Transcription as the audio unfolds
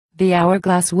The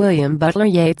Hourglass. William Butler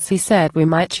Yeats. He said we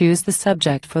might choose the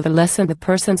subject for the lesson. The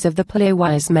persons of the play.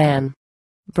 Wise man,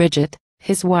 Bridget,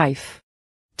 his wife,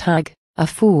 Tug, a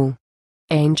fool,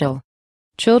 angel,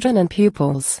 children and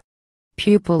pupils.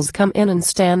 Pupils come in and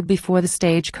stand before the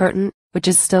stage curtain, which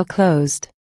is still closed.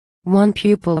 One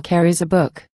pupil carries a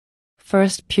book.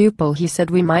 First pupil. He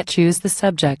said we might choose the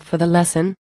subject for the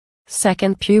lesson.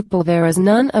 Second pupil. There is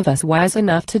none of us wise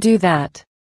enough to do that.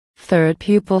 Third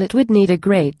pupil. It would need a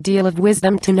great deal of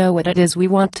wisdom to know what it is we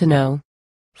want to know.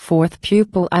 Fourth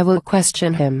pupil. I will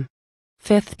question him.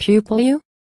 Fifth pupil. You?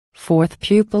 Fourth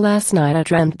pupil. Last night I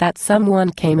dreamt that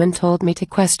someone came and told me to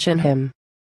question him.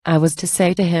 I was to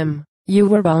say to him, you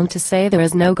were wrong to say there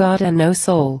is no God and no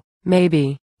soul.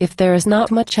 Maybe, if there is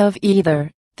not much of either,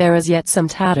 there is yet some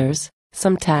tatters,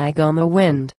 some tag on the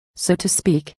wind, so to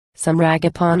speak, some rag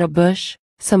upon a bush,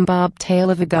 some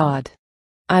bobtail of a god.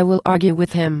 I will argue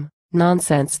with him,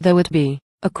 nonsense though it be,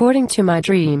 according to my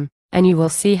dream, and you will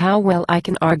see how well I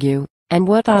can argue, and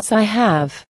what thoughts I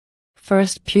have.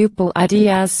 First pupil. I'd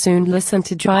as soon listen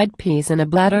to dried peas in a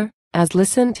bladder, as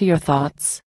listen to your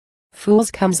thoughts.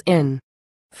 Fools. Comes in.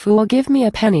 Fool. Give me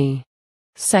a penny.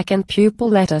 Second pupil.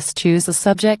 Let us choose a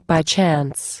subject by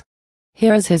chance.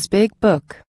 Here is his big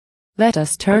book. Let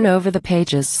us turn over the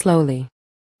pages slowly.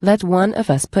 Let one of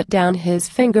us put down his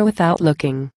finger without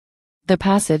looking. The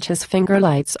passage his finger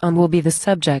lights on will be the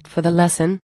subject for the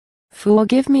lesson. Fool.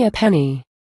 Give me a penny.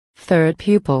 Third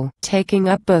pupil. Taking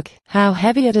up book. How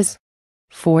heavy it is.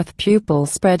 Fourth pupil.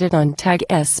 Spread it on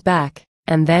Tag's back,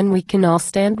 and then we can all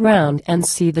stand round and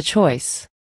see the choice.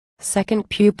 Second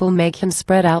pupil. Make him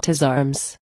spread out his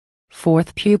arms.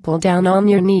 Fourth pupil. Down on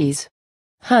your knees.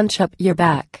 Hunch up your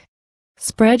back.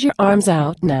 Spread your arms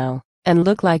out now, and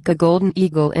look like a golden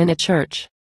eagle in a church.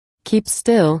 Keep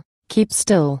still, keep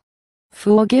still.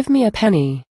 Fool. Give me a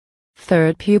penny.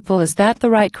 Third pupil. Is that the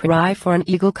right cry for an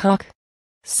eagle cock?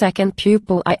 Second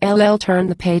pupil. I'll turn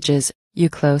the pages, you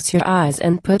close your eyes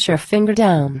and put your finger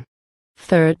down.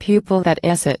 Third pupil. That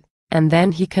is it, and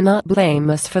then he cannot blame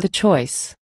us for the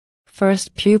choice.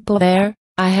 First pupil. There,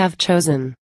 I have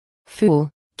chosen. Fool.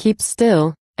 Keep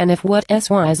still, and if what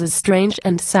wise is strange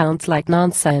and sounds like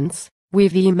nonsense,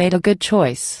 we've made a good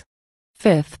choice.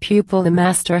 Fifth pupil. The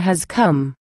master has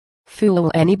come. Fool.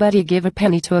 Will anybody give a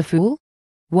penny to a fool?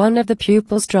 One of the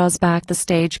pupils draws back the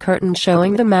stage curtain,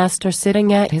 showing the master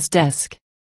sitting at his desk.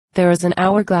 There is an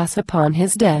hourglass upon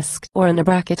his desk or in a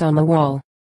bracket on the wall.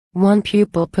 One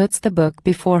pupil puts the book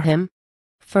before him.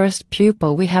 First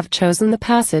pupil. We have chosen the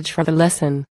passage for the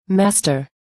lesson, master.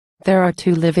 There are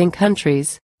two living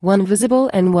countries, one visible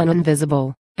and one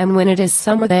invisible, and when it is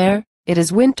summer there, it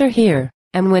is winter here,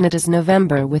 and when it is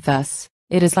November with us,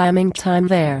 it is lambing time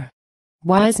there.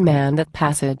 Wise man. That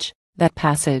passage, that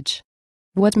passage.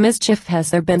 What mischief has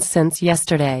there been since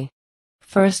yesterday?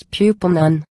 First pupil.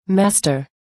 None, master.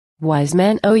 Wise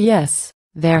man. Oh yes,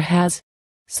 there has.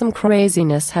 Some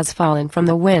craziness has fallen from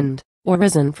the wind, or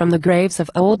risen from the graves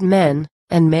of old men,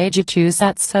 and made you choose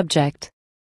that subject.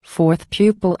 Fourth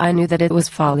pupil. I knew that it was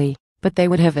folly, but they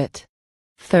would have it.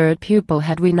 Third pupil.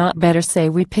 Had we not better say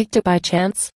we picked it by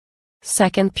chance?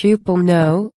 Second pupil.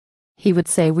 No. He would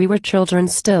say we were children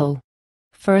still.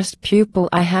 First pupil.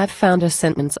 I have found a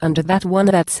sentence under that one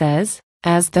that says,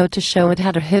 as though to show it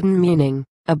had a hidden meaning,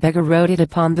 a beggar wrote it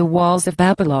upon the walls of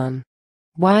Babylon.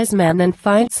 Wise man. Then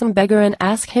find some beggar and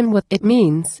ask him what it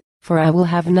means, for I will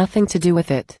have nothing to do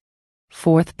with it.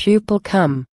 Fourth pupil.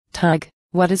 Come, Tug.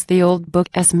 What is the old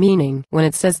book's meaning when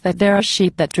it says that there are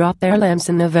sheep that drop their lambs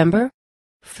in November?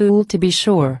 Fool. To be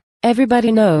sure,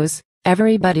 everybody knows,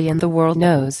 everybody in the world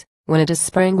knows, when it is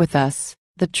spring with us,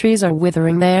 the trees are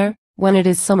withering there, when it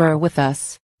is summer with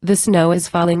us, the snow is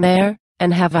falling there,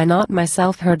 and have I not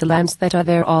myself heard the lambs that are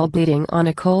there all bleating on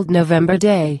a cold November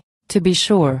day? To be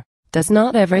sure, does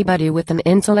not everybody with an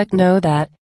intellect know that?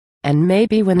 And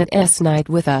maybe when it is night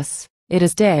with us, it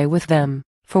is day with them.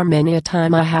 For many a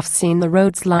time I have seen the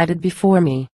roads lighted before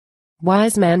me.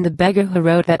 Wise man. The beggar who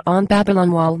wrote that on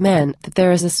Babylon wall meant that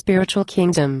there is a spiritual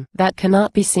kingdom that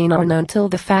cannot be seen or known till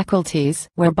the faculties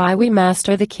whereby we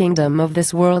master the kingdom of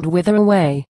this world wither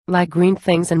away, like green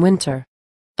things in winter.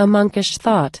 A monkish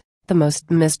thought, the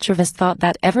most mischievous thought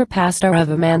that ever passed out of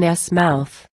a man's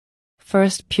mouth.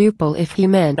 First pupil. If he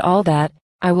meant all that,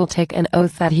 I will take an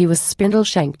oath that he was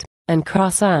spindle-shanked, and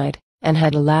cross-eyed, and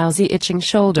had a lousy itching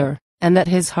shoulder, and that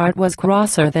his heart was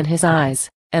crosser than his eyes,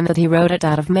 and that he wrote it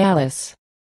out of malice.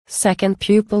 Second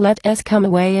pupil. Let us come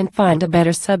away and find a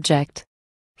better subject.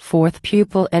 Fourth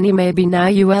pupil. Any may be now.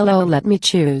 Let me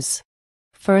choose.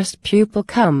 First pupil.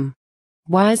 Come.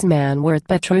 Wise man. Were it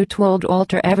but true 'twould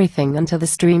alter everything until the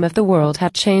stream of the world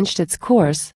had changed its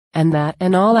course, and that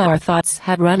and all our thoughts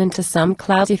had run into some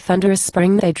cloudy thunderous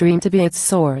spring they dreamed to be its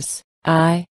source,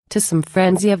 aye, to some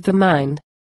frenzy of the mind.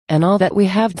 And all that we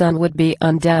have done would be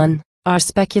undone, our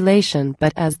speculation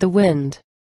but as the wind.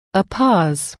 A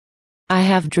pause. I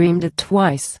have dreamed it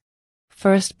twice.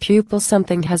 First pupil,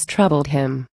 something has troubled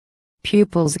him.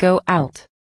 Pupils go out.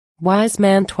 Wise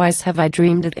man, twice have I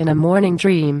dreamed it in a morning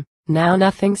dream. Now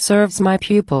nothing serves my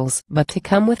pupils but to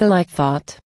come with a like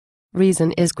thought.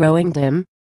 Reason is growing dim.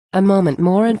 A moment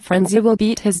more and frenzy will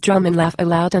beat his drum and laugh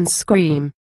aloud and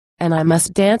scream. And I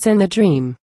must dance in the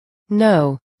dream.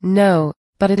 No, no,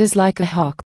 but it is like a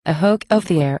hawk of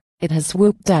the air. It has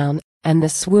swooped down, and the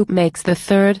swoop makes the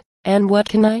third, and what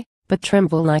can I but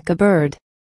tremble like a bird?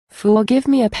 Fool, give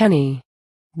me a penny.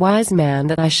 Wise man,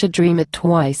 that I should dream it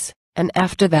twice, and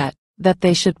after that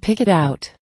they should pick it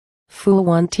out. Fool,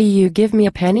 won't you give me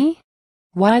a penny?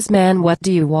 Wise man, what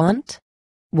do you want?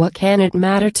 What can it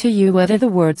matter to you whether the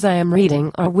words I am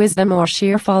reading are wisdom or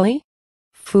sheer folly?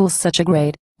 Fool, such a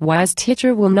great, wise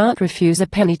teacher will not refuse a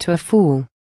penny to a fool.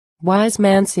 Wise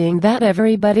man, seeing that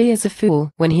everybody is a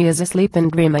fool when he is asleep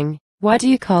and dreaming, why do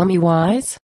you call me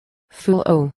wise? Fool,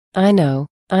 oh, I know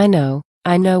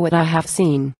what I have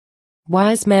seen.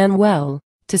 Wise man, well,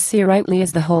 to see rightly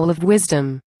is the whole of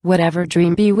wisdom, whatever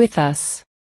dream be with us.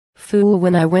 Fool,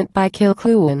 when I went by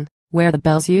Kilcluan, where the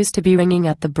bells used to be ringing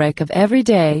at the break of every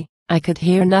day, I could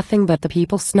hear nothing but the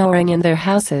people snoring in their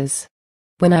houses.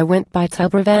 When I went by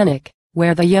Tulbravanek,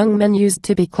 where the young men used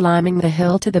to be climbing the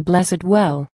hill to the blessed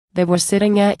well, they were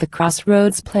sitting at the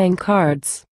crossroads playing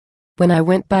cards. When I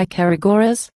went by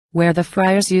Karagoras, where the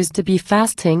friars used to be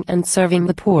fasting and serving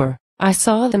the poor, I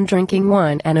saw them drinking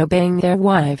wine and obeying their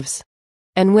wives.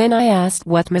 And when I asked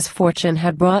what misfortune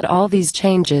had brought all these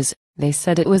changes, they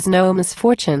said it was no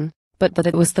misfortune, but that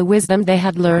it was the wisdom they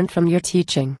had learned from your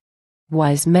teaching.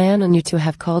 Wise man, and you to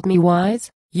have called me wise,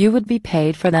 you would be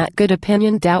paid for that good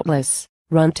opinion doubtless.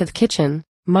 Run to the kitchen,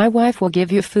 my wife will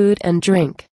give you food and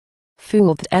drink.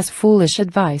 Fool, that's foolish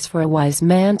advice for a wise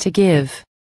man to give.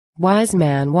 Wise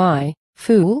man, why,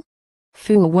 fool?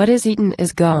 Fool, what is eaten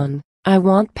is gone, I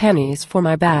want pennies for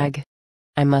my bag.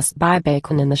 I must buy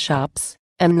bacon in the shops,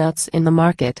 and nuts in the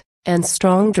market, and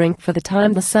strong drink for the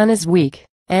time the sun is weak,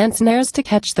 and snares to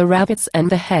catch the rabbits and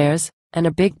the hares, and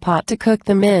a big pot to cook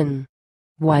them in.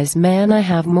 Wise man, I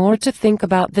have more to think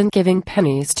about than giving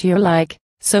pennies to your like,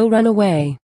 so run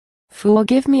away. Fool,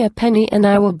 give me a penny and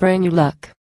I will bring you luck.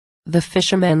 The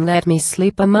fishermen let me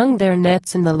sleep among their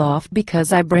nets in the loft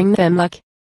because I bring them luck.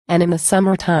 And in the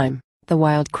summertime, the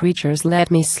wild creatures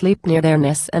let me sleep near their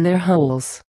nests and their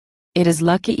holes. It is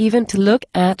lucky even to look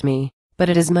at me, but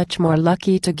it is much more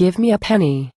lucky to give me a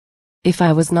penny. If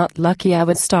I was not lucky I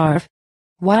would starve.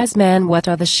 Wise man, what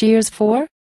are the shears for?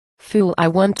 Fool, I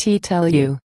won't tell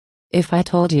you. If I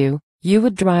told you, you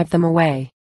would drive them away.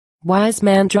 Wise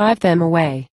man, drive them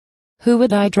away. Who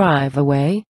would I drive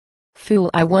away?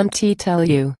 Fool, I won't tell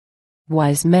you.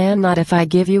 Wise man, not if I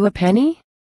give you a penny?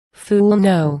 Fool,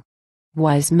 no.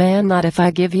 Wise man, not if I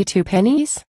give you 2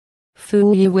 pennies?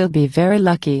 Fool, you will be very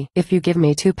lucky if you give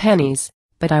me 2 pennies,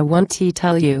 but I won't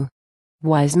tell you.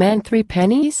 Wise man, 3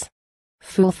 pennies?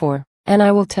 Fool, 4, and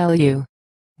I will tell you.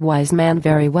 Wise man,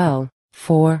 very well,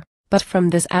 4, but from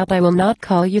this out I will not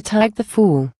call you Tig the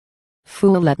fool.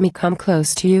 Fool, let me come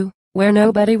close to you, where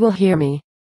nobody will hear me.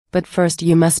 But first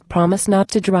you must promise not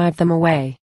to drive them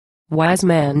away. Wise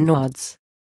man nods.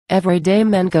 Every day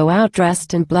men go out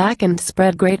dressed in black and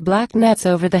spread great black nets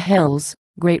over the hills,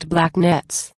 great black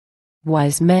nets.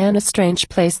 Wise man, a strange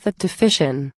place that to fish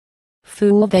in.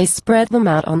 Fool, they spread them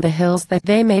out on the hills that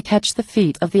they may catch the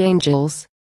feet of the angels.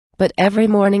 But every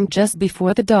morning just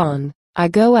before the dawn, I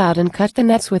go out and cut the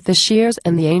nets with the shears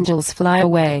and the angels fly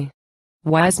away.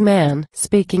 Wise man,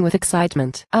 speaking with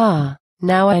excitement. Ah,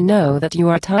 now I know that you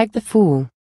are Tig the fool.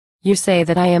 You say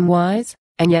that I am wise,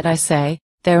 and yet I say,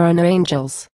 there are no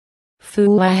angels.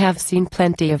 Fool, I have seen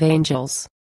plenty of angels.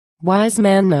 Wise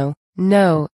man, no,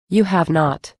 no, you have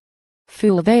not.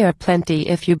 Fool, they are plenty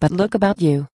if you but look about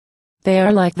you. They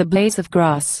are like the blades of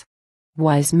grass.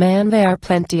 Wise man, they are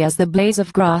plenty as the blades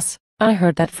of grass. I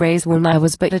heard that phrase when I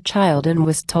was but a child and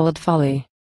was told folly.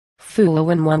 Fool,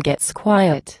 when one gets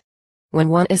quiet. When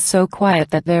one is so quiet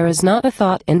that there is not a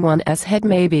thought in one's head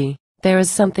maybe, there is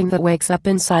something that wakes up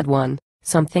inside one,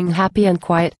 something happy and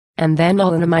quiet, and then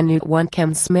all in a minute one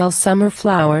can smell summer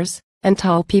flowers, and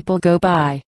tall people go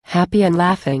by, happy and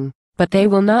laughing, but they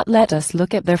will not let us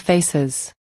look at their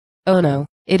faces. Oh no,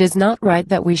 it is not right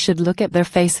that we should look at their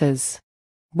faces.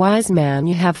 Wise man,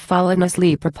 you have fallen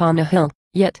asleep upon a hill,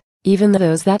 yet, even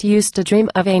those that used to dream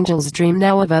of angels dream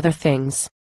now of other things.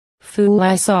 Fool,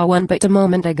 I saw one but a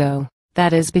moment ago.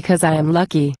 That is because I am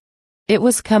lucky, It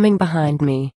was coming behind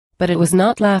me, but it was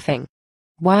not laughing.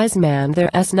 Wise man, there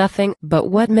is nothing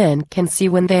but what men can see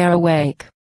when they are awake.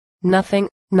 Nothing,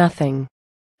 nothing.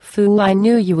 Fool, I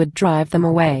knew you would drive them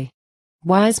away.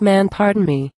 Wise man, pardon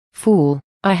me, fool,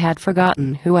 I had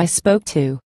forgotten who I spoke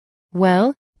to.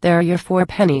 Well, there are your 4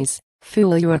 pennies,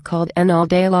 fool you are called, and all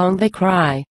day long they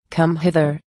cry, come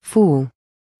hither, fool.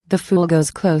 The fool goes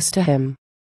close to him.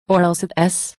 Or else it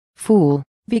s, fool,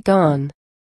 be gone.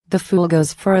 The fool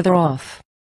goes further off.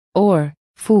 Or,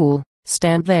 fool,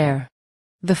 stand there.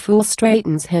 The fool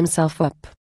straightens himself up.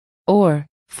 Or,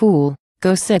 fool,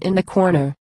 go sit in the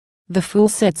corner. The fool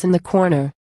sits in the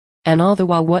corner. And all the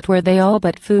while what were they all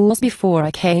but fools before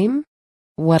I came?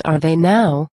 What are they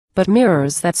now, but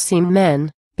mirrors that seem men,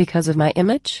 because of my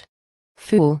image?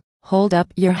 Fool, hold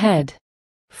up your head.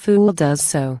 Fool does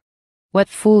so. What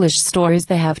foolish stories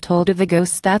they have told of the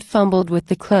ghosts that fumbled with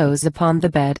the clothes upon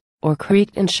the bed, or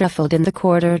creaked and shuffled in the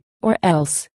corridor, or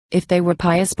else, if they were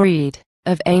pious breed,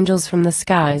 of angels from the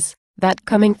skies, that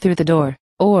coming through the door,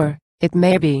 or, it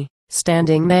may be,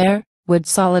 standing there, would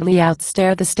solidly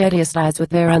outstare the steadiest eyes with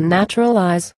their unnatural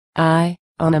eyes,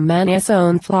 on a man's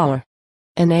own floor.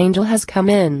 An angel has come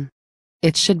in.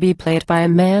 It should be played by a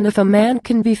man if a man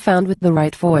can be found with the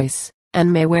right voice,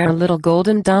 and may wear a little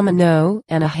golden domino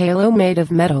and a halo made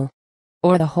of metal.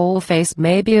 Or the whole face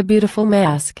may be a beautiful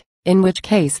mask, in which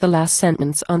case the last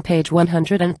sentence on page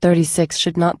 136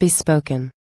 should not be spoken.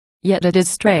 Yet it is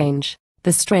strange,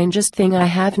 the strangest thing I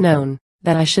have known,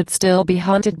 that I should still be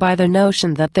haunted by the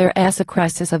notion that there is a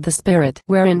crisis of the spirit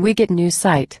wherein we get new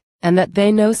sight, and that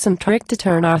they know some trick to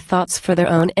turn our thoughts for their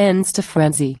own ends to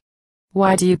frenzy.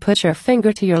 Why do you put your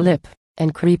finger to your lip,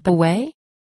 and creep away?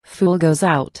 Fool goes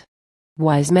out.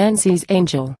 Wise man sees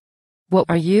angel. What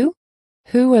are you?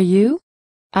 Who are you?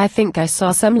 I think I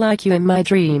saw some like you in my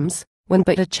dreams, when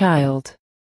but a child.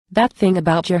 That thing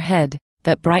about your head,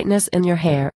 that brightness in your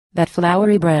hair, that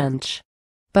flowery branch.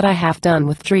 But I have done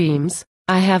with dreams,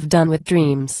 I have done with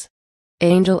dreams.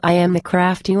 Angel, I am the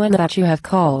crafty one that you have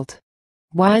called.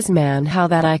 Wise man, how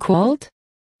that I called?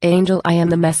 Angel, I am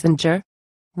the messenger.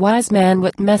 Wise man,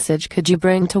 what message could you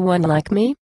bring to one like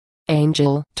me?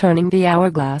 Angel, turning the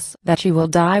hourglass, that you will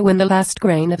die when the last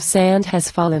grain of sand has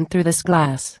fallen through this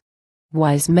glass.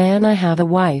 Wise man, I have a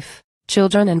wife,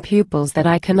 children and pupils that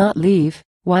I cannot leave.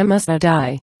 Why must I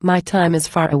die? My time is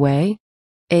far away.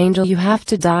 Angel, you have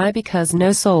to die because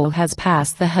no soul has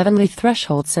passed the heavenly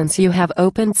threshold since you have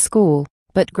opened school,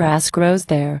 but grass grows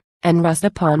there, and rust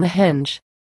upon the hinge.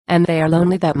 And they are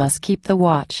lonely that must keep the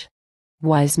watch.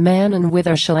 Wise man, and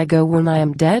whither shall I go when I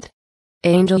am dead?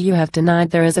 Angel, you have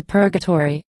denied there is a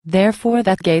purgatory, therefore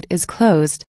that gate is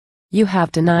closed. You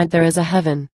have denied there is a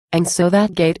heaven, and so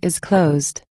that gate is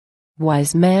closed.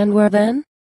 Wise man, where then?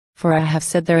 For I have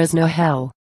said there is no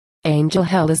hell. Angel,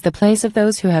 hell is the place of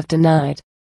those who have denied.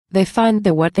 They find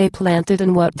there what they planted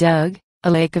and what dug,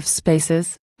 a lake of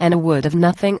spaces, and a wood of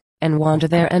nothing, and wander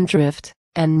there and drift,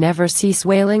 and never cease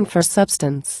wailing for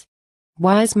substance.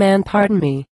 Wise man, pardon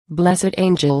me, blessed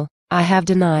angel, I have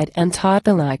denied and taught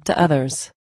the like to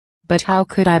others. But how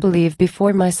could I believe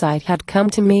before my sight had come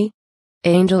to me?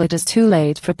 Angel, it is too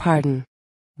late for pardon.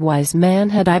 Wise man,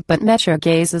 had I but met your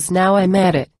gazes now I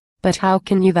met it, but how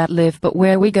can you that live but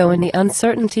where we go in the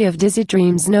uncertainty of dizzy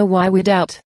dreams know why we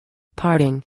doubt?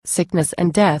 Parting, sickness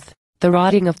and death, the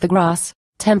rotting of the grass,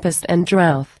 tempest and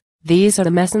drought, these are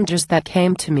the messengers that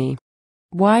came to me.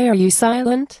 Why are you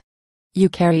silent? You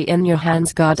carry in your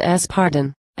hands God's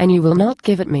pardon, and you will not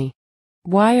give it me.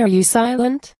 Why are you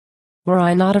silent? Were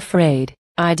I not afraid,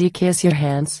 I'd kiss your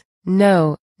hands,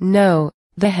 no, no,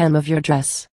 the hem of your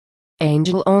dress.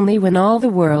 Angel, only when all the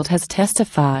world has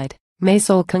testified, may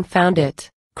soul confound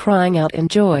it, crying out in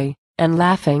joy, and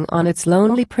laughing on its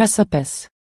lonely precipice.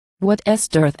 What is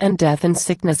dearth and death and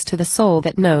sickness to the soul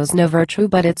that knows no virtue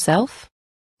but itself?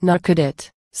 Nor could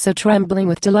it, so trembling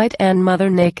with delight and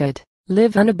mother naked,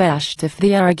 live unabashed if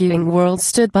the arguing world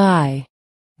stood by.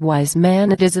 Wise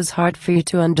man, it is as hard for you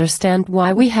to understand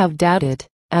why we have doubted,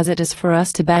 as it is for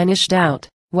us to banish doubt.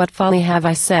 What folly have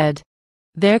I said?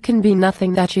 There can be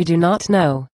nothing that you do not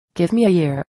know. Give me a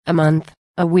year, a month,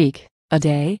 a week, a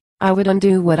day, I would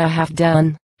undo what I have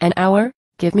done. An hour,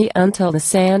 give me until the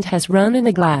sand has run in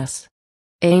a glass.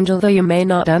 Angel, though you may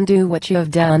not undo what you have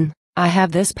done, I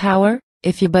have this power,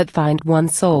 if you but find one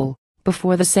soul,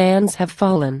 before the sands have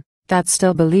fallen, that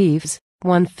still believes,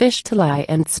 one fish to lie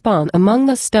and spawn among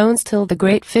the stones till the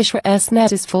great fisher's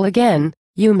net is full again,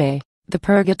 you may, the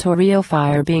purgatorial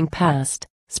fire being past,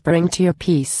 spring to your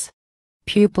peace.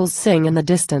 Pupils sing in the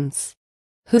distance.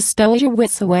 Who stole your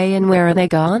wits away and where are they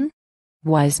gone?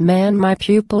 Wise man, my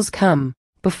pupils come,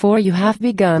 Before you have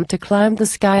begun to climb the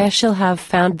sky I shall have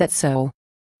found that so.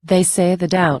 They say the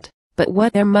doubt, but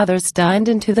what their mothers dined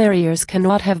into their ears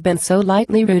cannot have been so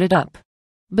lightly rooted up.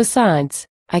 Besides,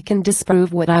 I can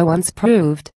disprove what I once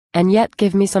proved, and yet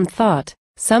give me some thought,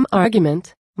 some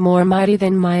argument, more mighty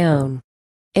than my own.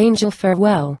 Angel,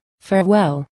 farewell,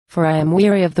 farewell, for I am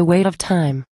weary of the weight of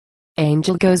time.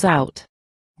 Angel goes out.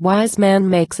 Wise man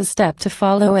makes a step to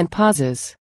follow and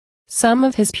pauses. Some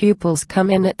of his pupils come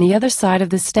in at the other side of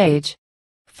the stage.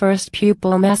 First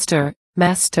pupil, Master,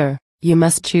 Master, you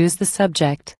must choose the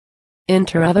subject.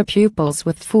 Enter other pupils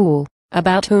with Fool,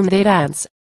 about whom they dance.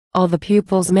 All the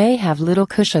pupils may have little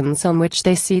cushions on which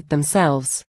they seat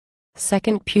themselves.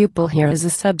 Second pupil, here is a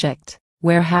subject.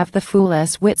 Where have the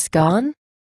fool's wits gone?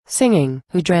 Singing,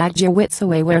 who dragged your wits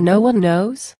away where no one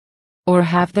knows? Or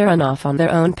have they run off on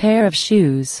their own pair of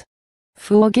shoes?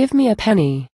 Fool, give me a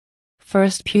penny.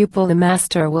 First pupil, the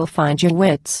master will find your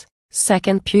wits.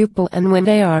 Second pupil, and when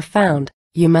they are found,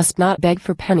 you must not beg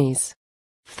for pennies.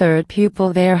 Third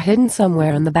pupil, they are hidden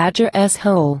somewhere in the badger's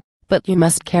hole, but you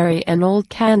must carry an old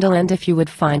candle and if you would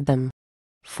find them.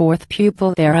 Fourth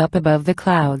pupil, they are up above the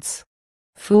clouds.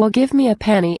 Fool, give me a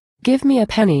penny, give me a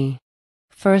penny.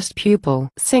 First pupil,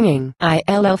 singing,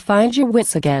 I'll find your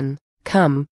wits again,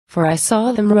 come, for I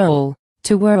saw them roll,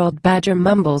 to where old badger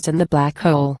mumbles in the black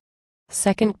hole.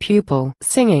 Second pupil,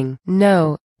 singing,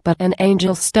 no, but an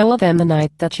angel stole them the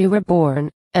night that you were born,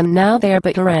 and now they are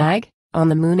but a rag, on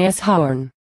the moon's horn.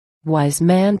 Wise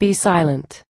man, be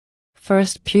silent.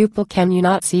 First pupil, can you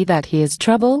not see that he is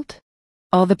troubled?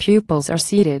 All the pupils are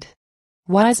seated.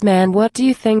 Wise man, what do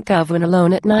you think of when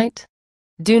alone at night?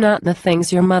 Do not the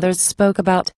things your mothers spoke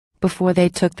about, before they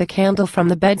took the candle from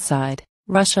the bedside,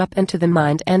 rush up into the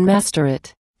mind and master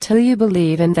it, till you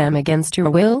believe in them against your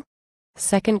will?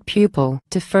 Second pupil,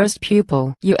 to first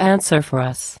pupil, you answer for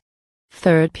us.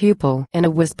 Third pupil, in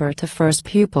a whisper to first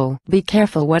pupil, be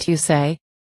careful what you say.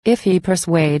 If he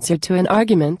persuades you to an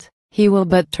argument, he will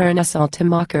but turn us all to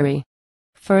mockery.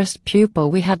 First pupil,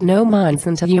 we had no minds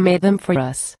until you made them for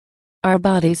us. Our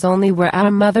bodies only were our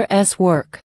mother's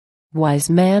work. Wise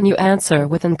man, you answer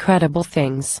with incredible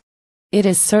things. It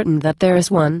is certain that there is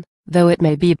one, though it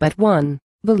may be but one,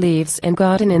 believes in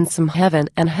God and in some heaven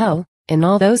and hell, in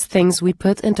all those things we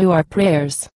put into our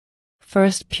prayers.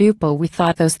 First pupil, we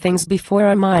thought those things before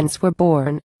our minds were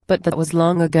born, but that was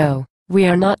long ago. We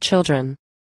are not children.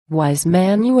 Wise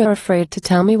man, you are afraid to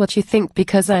tell me what you think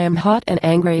because I am hot and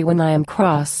angry when I am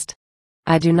crossed.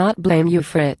 I do not blame you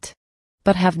for it.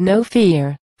 But have no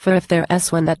fear, for if there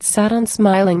is one that sat on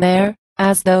smiling there,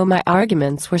 as though my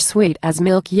arguments were sweet as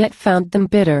milk yet found them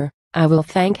bitter, I will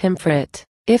thank him for it,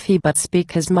 if he but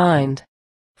speak his mind.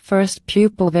 First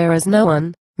pupil, there is no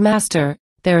one, master,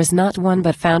 there is not one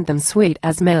but found them sweet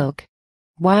as milk.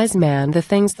 Wise man, the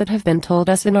things that have been told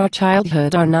us in our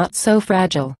childhood are not so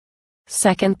fragile.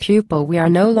 Second pupil, we are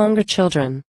no longer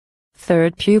children.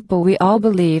 Third pupil, we all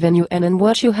believe in you and in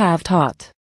what you have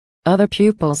taught. Other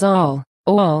pupils, all,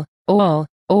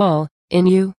 in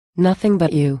you, nothing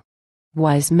but you.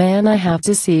 Wise man, I have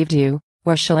deceived you,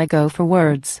 where shall I go for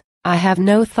words? I have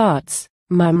no thoughts,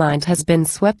 my mind has been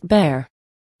swept bare.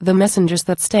 The messengers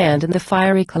that stand in the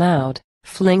fiery cloud,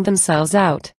 fling themselves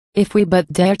out, if we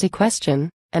but dare to question,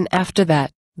 and after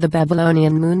that, the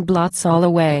Babylonian moon blots all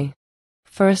away.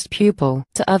 First pupil,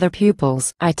 to other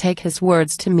pupils, I take his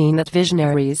words to mean that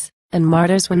visionaries, and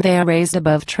martyrs when they are raised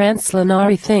above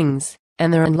translenary things,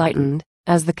 and they're enlightened,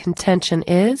 as the contention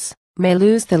is, may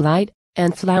lose the light,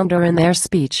 and flounder in their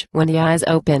speech when the eyes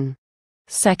open.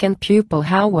 Second pupil,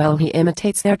 how well he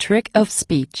imitates their trick of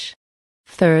speech.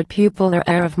 Third pupil, their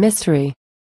air of mystery.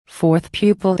 Fourth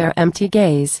pupil, their empty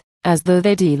gaze, as though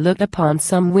they looked upon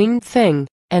some winged thing,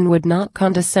 and would not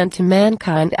condescend to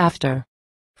mankind after.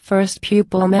 First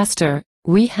pupil, master,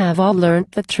 we have all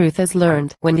learnt that truth is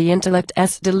learned when the intellect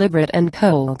is deliberate and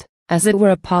cold, as it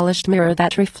were a polished mirror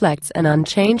that reflects an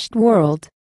unchanged world,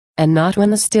 and not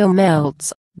when the steel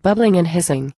melts, bubbling and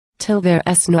hissing, till there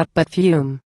is naught but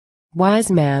fume.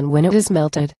 Wise man, when it is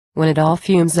melted, when it all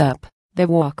fumes up, they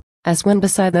walk, as when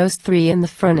beside those three in the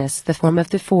furnace the form of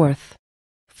the fourth.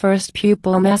 First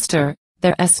pupil, master,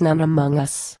 there is none among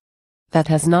us that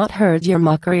has not heard your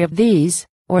mockery of these,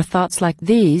 or thoughts like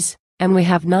these, and we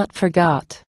have not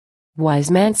forgot. Wise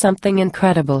man, something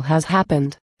incredible has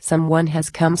happened, someone has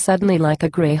come suddenly like a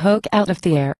grey hawk out of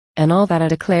the air, and all that I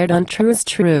declared untrue is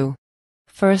true.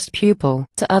 First pupil,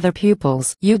 to other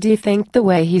pupils, you do think the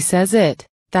way he says it,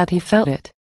 that he felt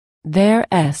it. There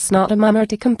is not a mummer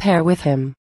to compare with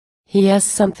him. He is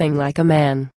something like a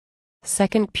man.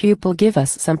 Second pupil, give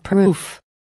us some proof.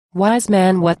 Wise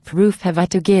man, what proof have I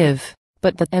to give?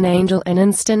 but that an angel an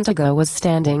instant ago was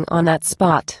standing on that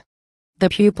spot. The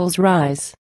pupils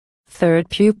rise. Third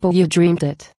pupil, you dreamed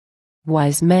it.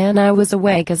 Wise man, I was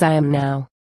awake as I am now.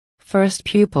 First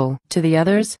pupil, to the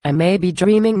others, I may be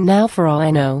dreaming now for all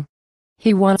I know.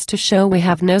 He wants to show we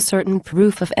have no certain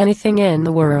proof of anything in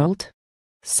the world.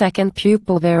 Second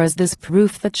pupil, there is this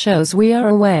proof that shows we are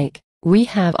awake. We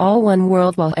have all one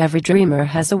world while every dreamer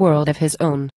has a world of his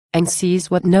own, and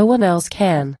sees what no one else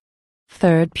can.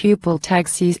 Third pupil, Tag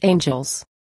sees angels.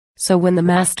 So when the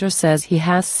master says he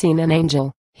has seen an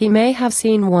angel, he may have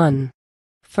seen one.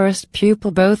 First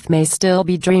pupil, both may still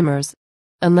be dreamers,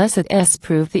 unless it is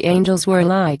proved the angels were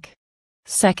like.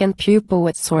 Second pupil,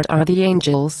 what sort are the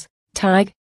angels,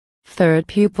 Tag? Third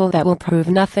pupil, that will prove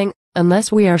nothing,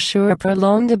 unless we are sure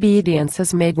prolonged obedience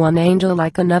has made one angel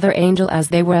like another angel as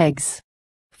they were eggs.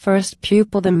 First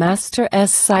pupil, the master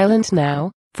is silent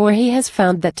now, for he has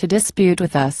found that to dispute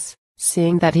with us,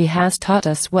 seeing that he has taught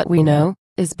us what we know,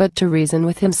 is but to reason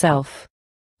with himself.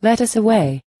 Let us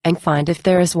away, and find if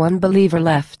there is one believer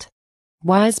left.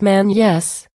 Wise man,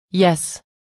 yes, yes.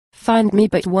 Find me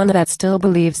but one that still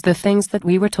believes the things that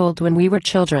we were told when we were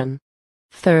children.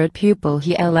 Third pupil,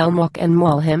 he'll mock and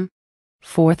maul him.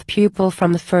 Fourth pupil,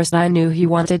 from the first I knew he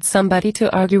wanted somebody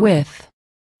to argue with.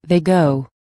 They go.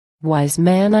 Wise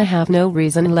man, I have no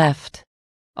reason left.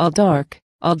 All dark,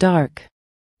 all dark.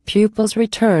 Pupils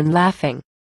return laughing.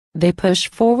 They push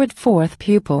forward. Fourth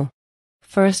pupil.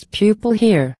 First pupil,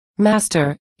 here,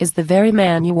 master, is the very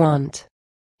man you want.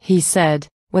 He said,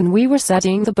 when we were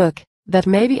studying the book, that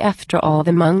maybe after all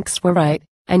the monks were right,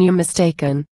 and you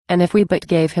mistaken, and if we but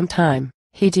gave him time,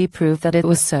 he'd prove that it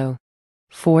was so.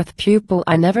 Fourth pupil,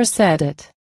 I never said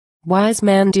it. Wise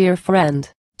man, dear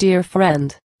friend,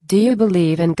 do you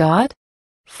believe in God?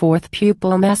 Fourth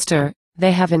pupil, master,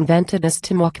 they have invented this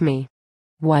to mock me.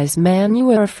 Wise man, you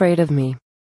are afraid of me.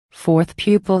 Fourth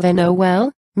pupil, they know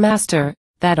well, master,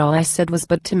 that all I said was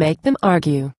but to make them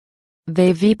argue.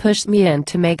 They've pushed me in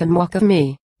to make a mock of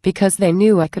me, because they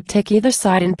knew I could take either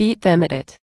side and beat them at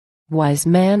it. Wise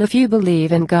man, if you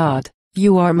believe in God,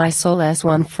 you are my soul's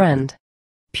one friend.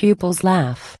 Pupils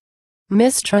laugh.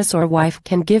 Mistress or wife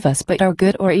can give us but our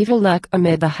good or evil luck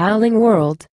amid the howling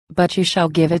world, but you shall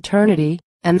give eternity,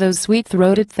 and those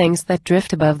sweet-throated things that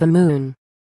drift above the moon.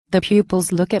 The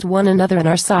pupils look at one another and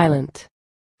are silent.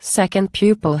 Second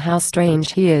pupil, how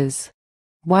strange he is.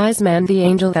 Wise man, the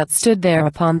angel that stood there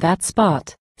upon that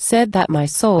spot, said that my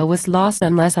soul was lost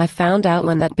unless I found out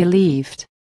one that believed.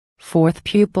 Fourth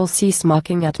pupil, cease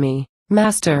mocking at me,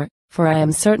 master, for I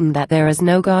am certain that there is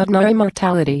no God nor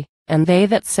immortality, and they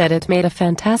that said it made a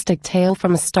fantastic tale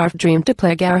from a starved dream to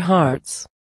plague our hearts.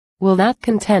 Will that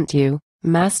content you,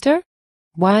 master?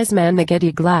 Wise man, the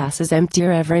giddy glass is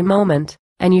emptier every moment,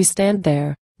 and you stand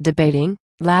there, debating,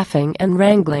 laughing and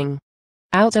wrangling.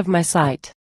 Out of my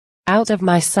sight. Out of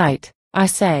my sight, I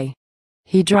say.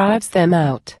 He drives them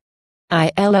out.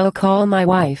 I'll call my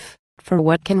wife, for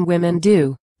what can women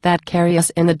do, that carry us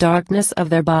in the darkness of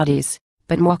their bodies,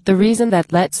 but mock the reason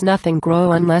that lets nothing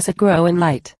grow unless it grow in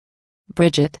light.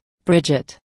 Bridget,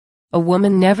 Bridget. A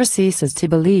woman never ceases to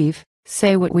believe,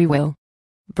 say what we will.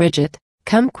 Bridget,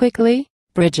 come quickly,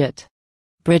 Bridget.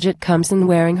 Bridget comes in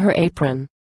wearing her apron.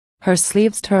 Her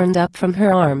sleeves turned up from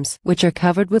her arms, which are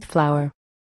covered with flour.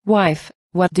 Wife,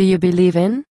 what do you believe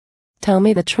in? Tell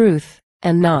me the truth,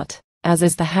 and not, as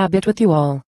is the habit with you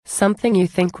all, something you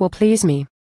think will please me.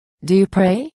 Do you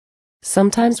pray?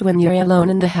 Sometimes when you're alone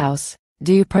in the house,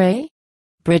 do you pray?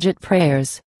 Bridget,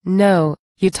 prayers, no,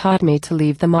 you taught me to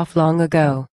leave them off long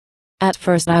ago. At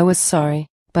first I was sorry,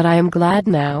 but I am glad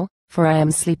now, for I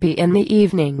am sleepy in the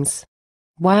evenings.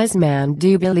 Wise man, do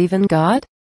you believe in God?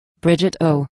 Bridget,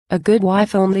 oh, a good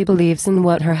wife only believes in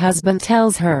what her husband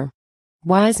tells her.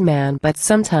 Wise man, but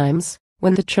sometimes,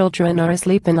 when the children are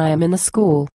asleep and I am in the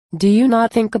school, do you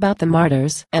not think about the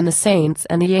martyrs and the saints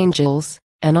and the angels,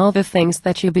 and all the things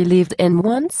that you believed in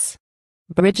once?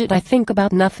 Bridget, I think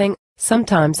about nothing.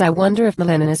 Sometimes I wonder if the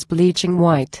linen is bleaching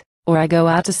white, or I go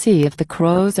out to see if the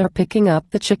crows are picking up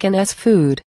the chicken as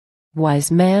food. Wise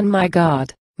man, my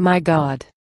God,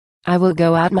 I will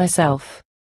go out myself.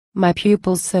 My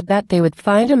pupils said that they would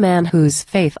find a man whose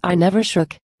faith I never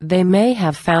shook. They may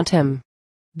have found him.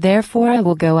 Therefore I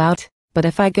will go out, but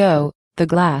if I go, the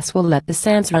glass will let the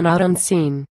sands run out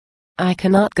unseen. I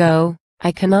cannot go,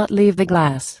 I cannot leave the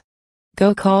glass.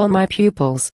 Go call my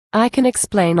pupils. I can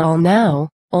explain all now,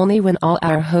 only when all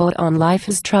our hold on life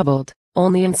is troubled,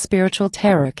 only in spiritual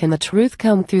terror can the truth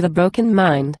come through the broken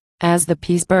mind, as the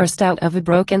peas burst out of a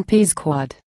broken peas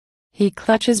quad. He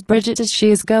clutches Bridget as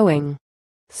she is going.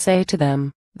 Say to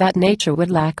them, that nature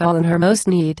would lack all in her most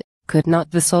need, Could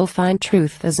not the soul find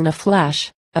truth as in a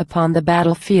flash, upon the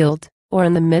battlefield, or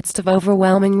in the midst of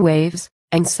overwhelming waves,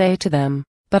 and say to them,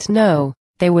 but no,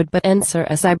 they would but answer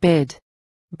as I bid.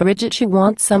 Bridget, you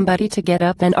want somebody to get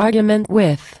up and argument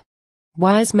with.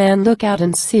 Wise man, look out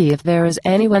and see if there is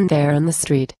anyone there in the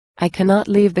street. I cannot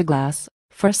leave the glass,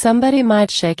 for somebody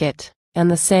might shake it, and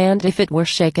the sand, if it were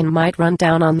shaken, might run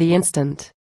down on the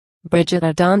instant. Bridget,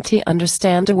 I don't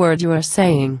understand a word you are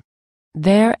saying.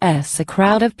 There's a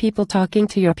crowd of people talking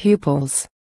to your pupils.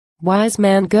 Wise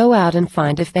man, go out and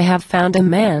find if they have found a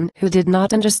man who did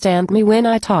not understand me when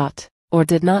I taught, or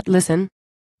did not listen.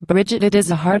 Bridget, it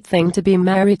is a hard thing to be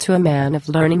married to a man of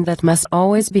learning that must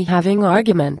always be having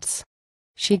arguments.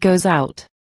 She goes out.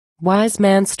 Wise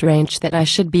man, strange that I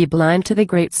should be blind to the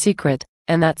great secret,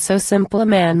 and that so simple a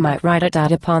man might write it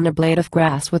out upon a blade of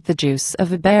grass with the juice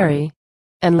of a berry,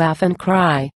 and laugh and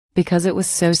cry, because it was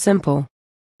so simple.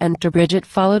 Enter Bridget,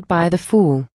 followed by the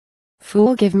fool.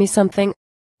 Fool, give me something.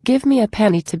 Give me a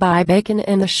penny to buy bacon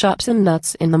in the shops and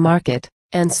nuts in the market,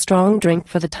 and strong drink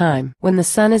for the time when the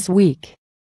sun is weak.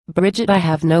 Bridget, I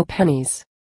have no pennies.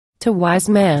 To wise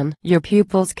man, your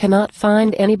pupils cannot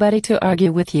find anybody to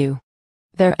argue with you.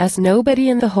 There's nobody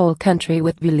in the whole country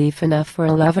with belief enough for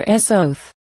a lover's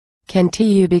oath. Can't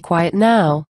you be quiet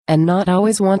now, and not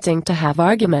always wanting to have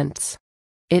arguments?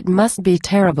 It must be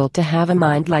terrible to have a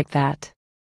mind like that.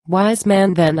 Wise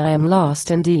man, then I am lost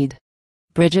indeed.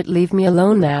 Bridget, leave me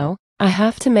alone now, I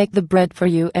have to make the bread for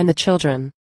you and the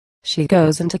children. She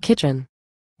goes into kitchen.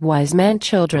 Wise man,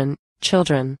 children,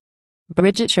 children.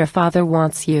 Bridget, your father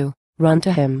wants you, run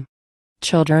to him.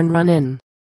 Children run in.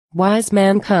 Wise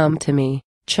man, come to me,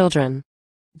 children.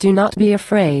 Do not be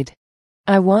afraid.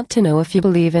 I want to know if you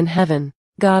believe in heaven,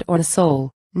 God, or the soul.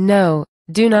 No,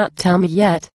 do not tell me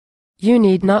yet. You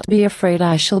need not be afraid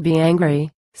I shall be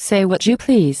angry. Say what you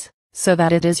please, so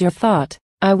that it is your thought.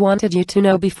 I wanted you to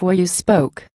know before you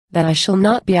spoke, that I shall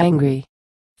not be angry.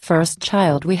 First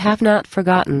child, we have not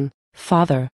forgotten,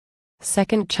 Father.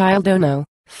 Second child, oh no,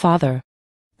 Father.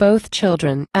 Both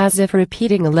children, as if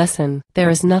repeating a lesson, there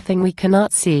is nothing we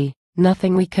cannot see,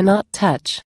 nothing we cannot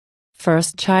touch.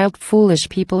 First child, foolish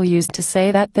people used to say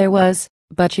that there was,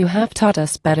 but you have taught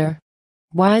us better.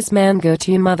 Wise man, go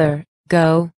to your mother,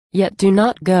 go, yet do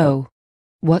not go.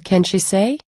 What can she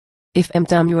say? If I'm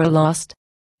dumb, you are lost.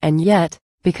 And yet,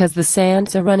 because the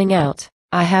sands are running out,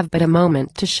 I have but a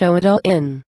moment to show it all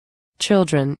in.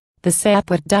 Children, the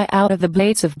sap would die out of the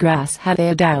blades of grass had they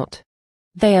a doubt.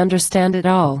 They understand it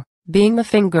all, being the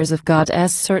fingers of God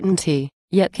as certainty,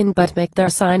 yet can but make their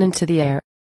sign into the air.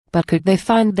 But could they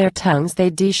find their tongues,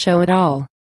 they'd show it all.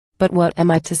 But what am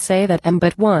I to say that am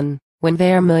but one, when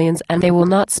they are millions and they will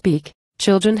not speak?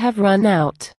 Children have run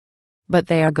out. But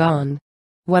they are gone.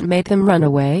 What made them run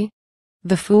away?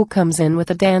 The fool comes in with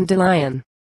a dandelion.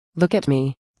 Look at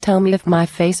me, tell me if my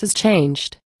face is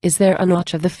changed. Is there a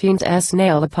notch of the fiend's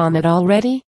nail upon it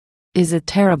already? Is it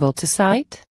terrible to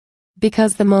sight?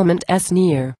 Because the moment's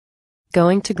near.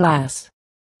 Going to glass.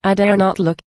 I dare not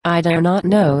look, I dare not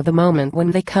know the moment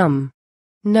when they come.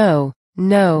 No,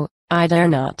 no, I dare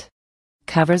not.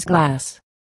 Covers glass.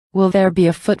 Will there be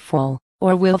a footfall,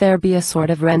 or will there be a sort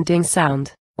of rending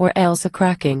sound, or else a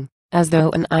cracking, as though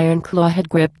an iron claw had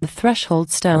gripped the threshold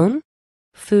stone?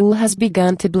 Fool has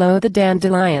begun to blow the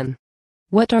dandelion.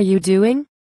 What are you doing?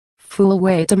 Fool,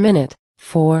 wait a minute.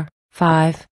 4,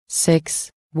 5,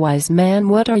 6. Wise man,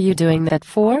 what are you doing that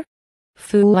for?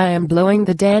 Fool, I am blowing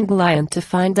the dandelion to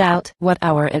find out what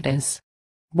hour it is.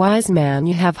 Wise man,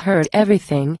 you have heard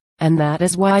everything, and that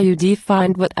is why you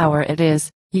defined what hour it is.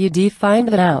 You defined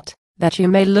that out, that you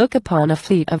may look upon a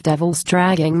fleet of devils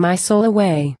dragging my soul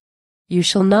away. You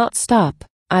shall not stop.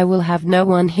 I will have no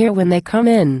one here when they come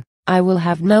in. I will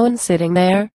have no one sitting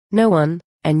there, no one,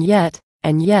 and yet,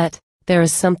 there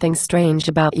is something strange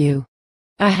about you.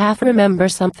 I half remember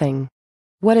something.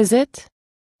 What is it?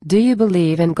 Do you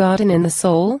believe in God and in the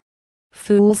soul?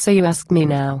 Fool, so you ask me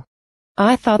now.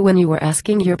 I thought when you were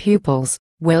asking your pupils,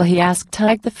 will he ask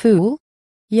Tige the fool?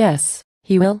 Yes,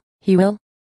 he will, he will.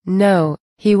 No,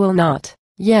 he will not.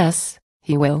 Yes,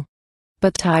 he will.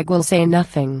 But Tige will say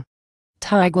nothing.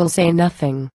 Tige will say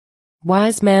nothing.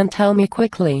 Wise man, tell me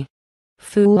quickly.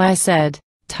 Fool, I said,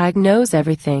 Tige knows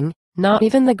everything, not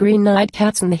even the green-eyed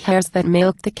cats and the hares that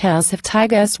milk the cows have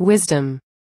Tige's wisdom.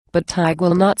 But Tige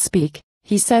will not speak,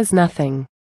 he says nothing.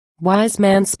 Wise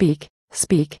man, speak,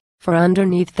 speak, for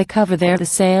underneath the cover there the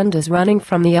sand is running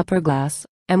from the upper glass,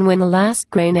 and when the last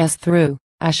grain is through,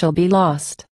 I shall be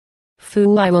lost.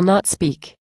 Fool, I will not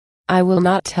speak. I will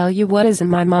not tell you what is in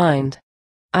my mind.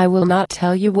 I will not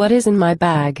tell you what is in my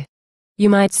bag. You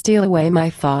might steal away my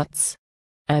thoughts.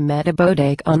 I met a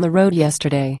bodake on the road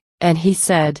yesterday. and he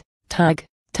said, "Tug,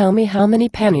 tell me how many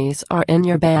pennies are in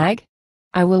your bag?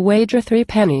 I will wager 3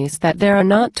 pennies that there are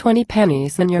not 20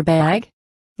 pennies in your bag.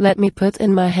 Let me put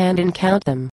in my hand and count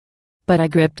them." But I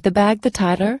gripped the bag the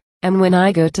tighter, and when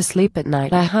I go to sleep at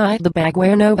night I hide the bag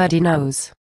where nobody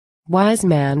knows. Wise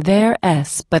man,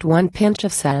 there's but one pinch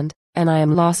of sand, and I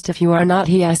am lost if you are not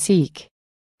he I seek.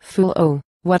 Fool, oh,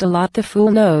 what a lot the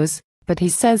fool knows, but he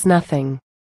says nothing.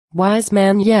 Wise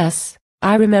man, yes,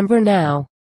 I remember now.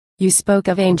 You spoke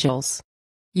of angels.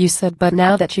 You said but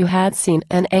now that you had seen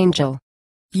an angel.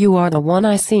 You are the one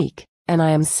I seek, and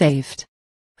I am saved.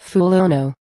 Fool, oh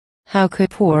no. How could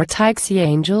poor Tige see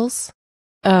angels?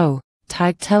 Oh,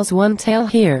 Tige tells one tale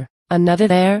here, another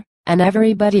there, and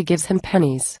everybody gives him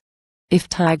pennies. If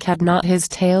Tige had not his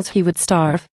tales he would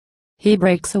starve. He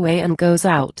breaks away and goes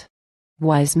out.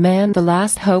 Wise man, the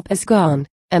last hope is gone,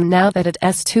 and now that it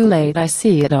is too late I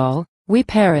see it all. We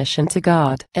perish into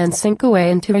God and sink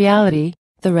away into reality,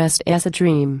 the rest is a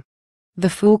dream. The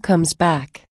fool comes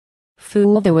back.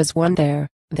 Fool, there was one there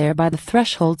by the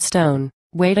threshold stone,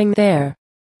 waiting there.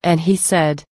 And he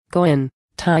said, "Go in,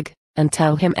 Tige, and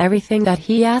tell him everything that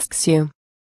he asks you.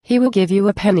 He will give you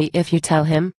a penny if you tell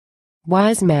him."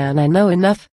 Wise man, I know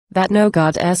enough, that no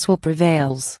goddess will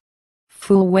prevails.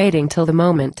 Fool, waiting till the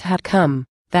moment had come,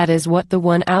 that is what the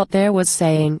one out there was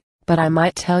saying, but I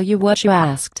might tell you what you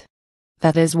asked.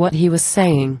 That is what he was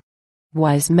saying.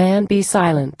 Wise man, be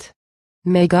silent.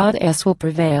 May goddess will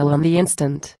prevail on the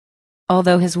instant.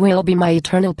 Although his will be my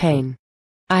eternal pain.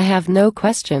 I have no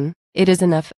question, it is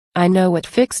enough, I know what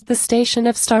fixed the station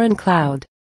of star and cloud.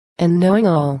 And knowing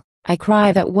all, I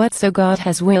cry that whatso God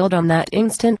has willed on that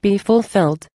instant be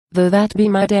fulfilled, though that be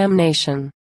my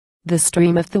damnation. The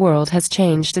stream of the world has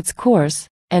changed its course,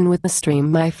 and with the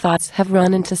stream my thoughts have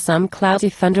run into some cloudy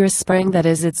thunderous spring that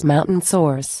is its mountain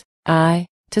source. I,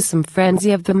 to some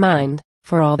frenzy of the mind,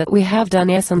 for all that we have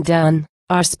done is undone,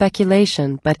 our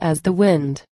speculation but as the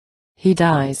wind. He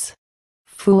dies.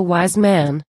 Fool, wise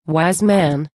man,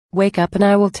 wake up and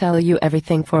I will tell you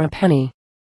everything for a penny.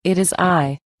 It is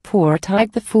I, poor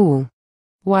Tige the fool.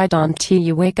 Why don't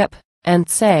you wake up, and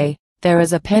say, there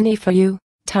is a penny for you,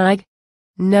 Tige?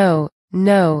 No,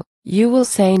 you will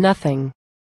say nothing.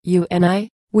 You and I,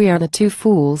 we are the two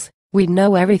fools, we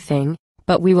know everything,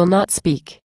 but we will not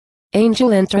speak.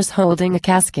 Angel enters holding a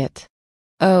casket.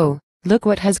 Oh, look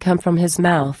what has come from his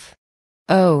mouth.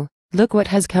 Oh, look what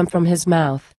has come from his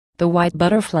mouth, the white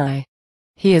butterfly.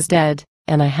 He is dead,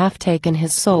 and I have taken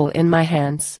his soul in my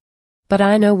hands. But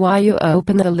I know why you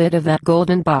open the lid of that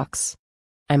golden box.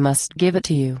 I must give it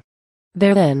to you.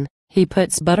 There then, he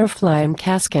puts butterfly in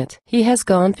casket. He has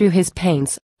gone through his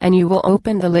pains, and you will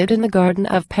open the lid in the garden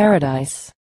of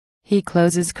paradise. He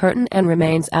closes curtain and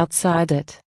remains outside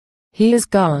it. He is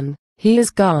gone, he is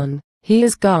gone, he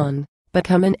is gone, but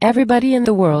come in everybody in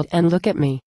the world and look at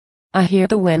me. I hear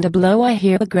the wind blow, I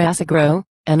hear the grass grow,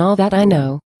 and all that I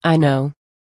know.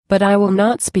 But I will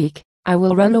not speak, I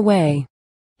will run away.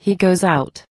 He goes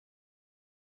out.